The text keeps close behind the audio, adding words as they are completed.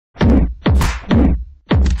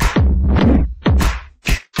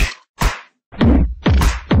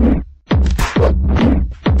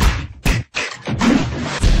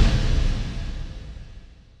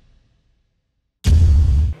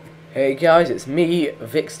guys, it's me,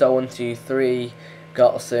 Vikstar123,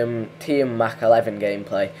 got some Team Mac11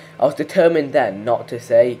 gameplay. I was determined then not to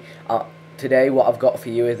say, today what I've got for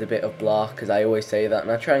you is a bit of blah, because I always say that,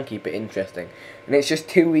 and I try and keep it interesting. And it's just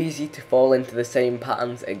too easy to fall into the same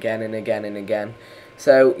patterns again and again and again.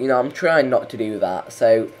 So, I'm trying not to do that.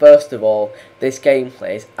 So, first of all, this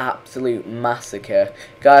gameplay is absolute massacre.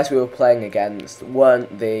 Guys we were playing against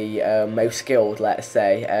weren't the most skilled, let's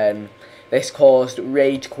say, and this caused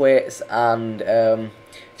rage quits and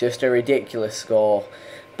just a ridiculous score.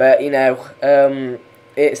 But, I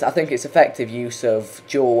think it's effective use of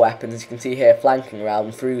dual weapons. As you can see here, flanking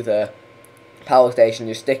around through the power station,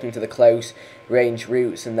 just sticking to the close range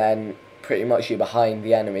routes, and then pretty much you're behind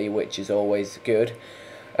the enemy, which is always good.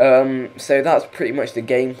 So that's pretty much the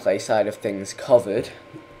gameplay side of things covered.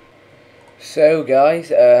 So guys,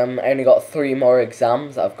 I only got 3 more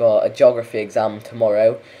exams. I've got a geography exam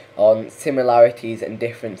tomorrow on similarities and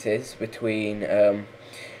differences between a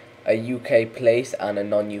UK place and a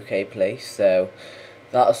non-UK place, so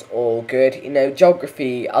that's all good.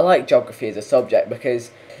 Geography, I like geography as a subject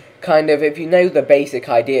because if you know the basic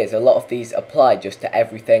ideas, a lot of these apply just to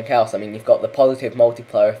everything else. I mean, you've got the positive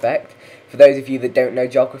multiplier effect. For those of you that don't know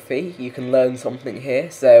geography, you can learn something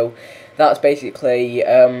here. So that's basically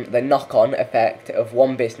the knock-on effect of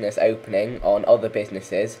one business opening on other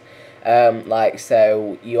businesses.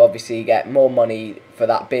 So you obviously get more money for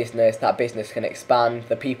that business can expand,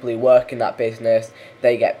 the people who work in that business,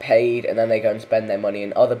 they get paid, and then they go and spend their money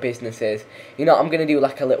in other businesses. I'm going to do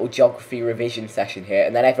like a little geography revision session here,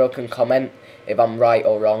 and then everyone can comment if I'm right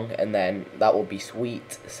or wrong, and then that will be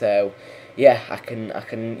sweet. So yeah, I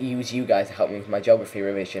can use you guys to help me with my geography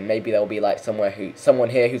revision. Maybe there'll be like someone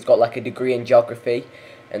here who's got like a degree in geography,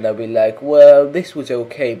 and they'll be like, well, this was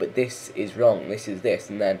okay, but this is wrong, this is this,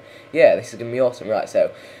 and then, yeah, this is going to be awesome. Right,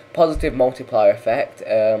 so, positive multiplier effect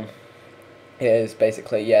is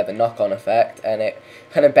basically, the knock-on effect, and it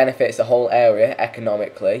kind of benefits the whole area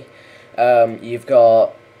economically. You've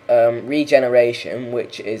got regeneration,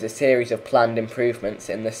 which is a series of planned improvements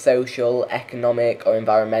in the social, economic, or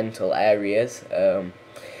environmental areas.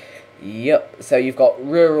 So you've got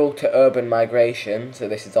rural to urban migration, so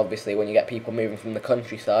this is obviously when you get people moving from the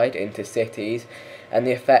countryside into cities, and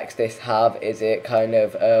the effects this have is it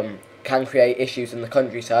can create issues in the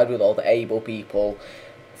countryside with all the able people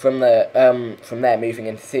from there moving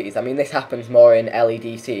into cities. I mean, this happens more in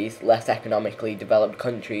LEDCs, less economically developed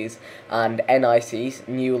countries, and NICs,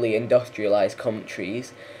 newly industrialized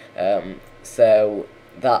countries. So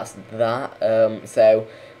that's that. So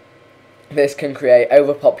this can create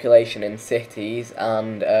overpopulation in cities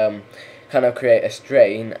and create a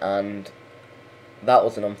strain, and that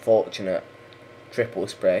was an unfortunate triple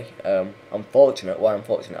spray. Unfortunate? Why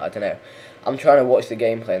unfortunate? I don't know. I'm trying to watch the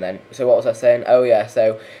gameplay then. So what was I saying? Oh yeah,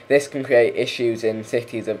 so this can create issues in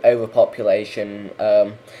cities of overpopulation,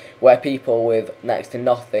 where people with next to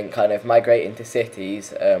nothing migrate into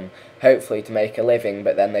cities, hopefully to make a living,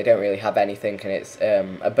 but then they don't really have anything, and it's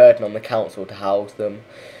a burden on the council to house them.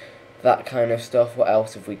 That kind of stuff. What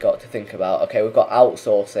else have we got to think about? Okay, we've got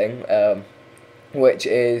outsourcing, which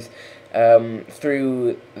is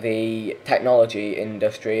through the technology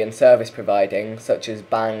industry and service providing, such as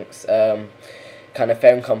banks, phone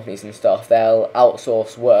companies and stuff. They'll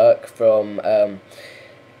outsource work from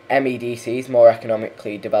MEDCs, more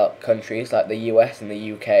economically developed countries like the US and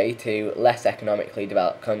the UK, to less economically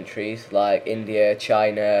developed countries like India,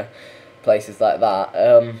 China, places like that.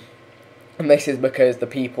 And this is because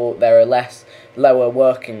there are lower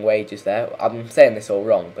working wages there. I'm saying this all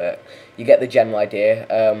wrong, but you get the general idea.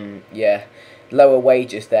 Lower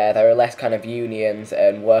wages there. There are less unions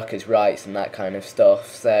and workers' rights and that kind of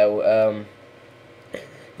stuff. So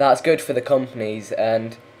that's good for the companies,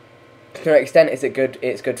 and to an extent,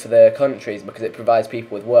 it's good for the countries because it provides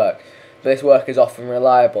people with work. But this work is often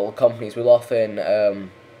reliable. Companies will often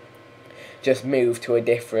just move to a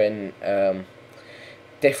different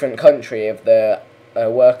country if the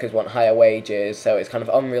workers want higher wages, so it's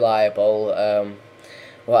unreliable.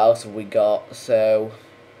 What else have we got? So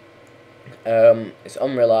it's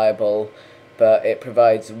unreliable, but it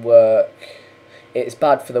provides work. It's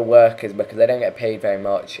bad for the workers because they don't get paid very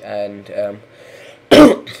much, and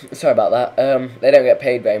sorry about that. They don't get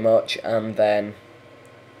paid very much, and then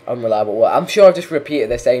unreliable work. I'm sure I've just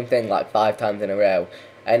repeated the same thing like 5 times in a row,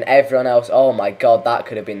 and everyone else, oh my god, that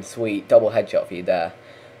could have been sweet. Double headshot for you there.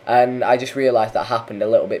 And I just realised that happened a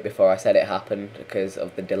little bit before I said it happened because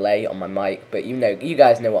of the delay on my mic. But you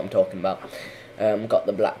guys know what I'm talking about. Got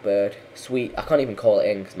the Blackbird. Sweet. I can't even call it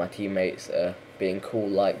in because my teammates are being cool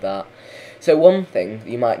like that. So one thing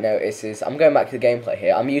you might notice is, I'm going back to the gameplay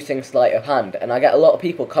here, I'm using sleight of hand, and I get a lot of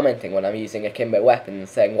people commenting when I'm using akimbo weapons,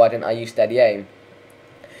 saying why didn't I use steady aim?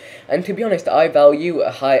 And to be honest, I value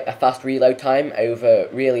a fast reload time over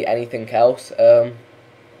really anything else,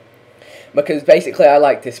 because basically I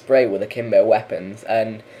like to spray with akimbo weapons,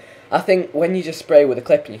 and I think when you just spray with a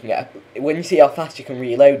clip and you can when you see how fast you can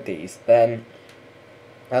reload these, then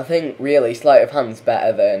I think really sleight of hand's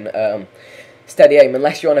better than steady aim,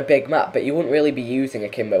 unless you're on a big map, but you wouldn't really be using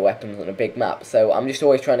akimbo weapons on a big map, so I'm just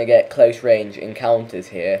always trying to get close range encounters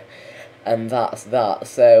here, and that's that.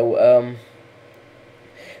 So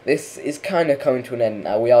this is kind of coming to an end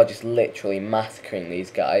now. We are just literally massacring these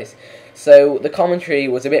guys. So the commentary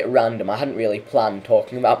was a bit random. I hadn't really planned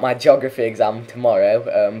talking about my geography exam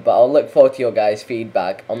tomorrow, but I'll look forward to your guys'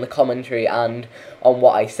 feedback on the commentary and on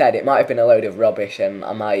what I said. It might have been a load of rubbish, and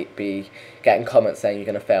I might be getting comments saying you're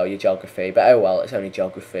going to fail your geography, but oh well, it's only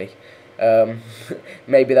geography.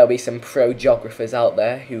 Maybe there'll be some pro geographers out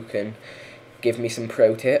there who can give me some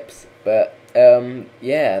pro tips, but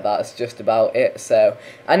yeah, that's just about it. So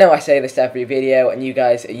I know I say this every video, and you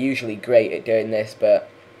guys are usually great at doing this, but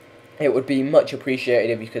it would be much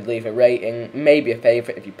appreciated if you could leave a rating, maybe a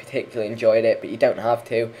favourite if you particularly enjoyed it, but you don't have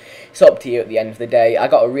to. It's up to you at the end of the day. I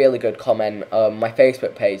got a really good comment on my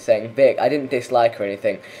Facebook page saying, Vic, I didn't dislike or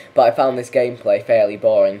anything, but I found this gameplay fairly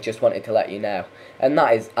boring, just wanted to let you know. And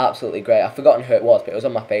that is absolutely great. I've forgotten who it was, but it was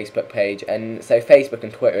on my Facebook page, and so Facebook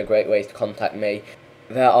and Twitter are great ways to contact me.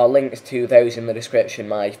 There are links to those in the description,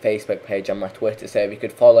 my Facebook page and my Twitter, so if you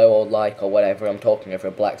could follow or like or whatever. I'm talking over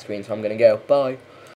a black screen, so I'm going to go. Bye.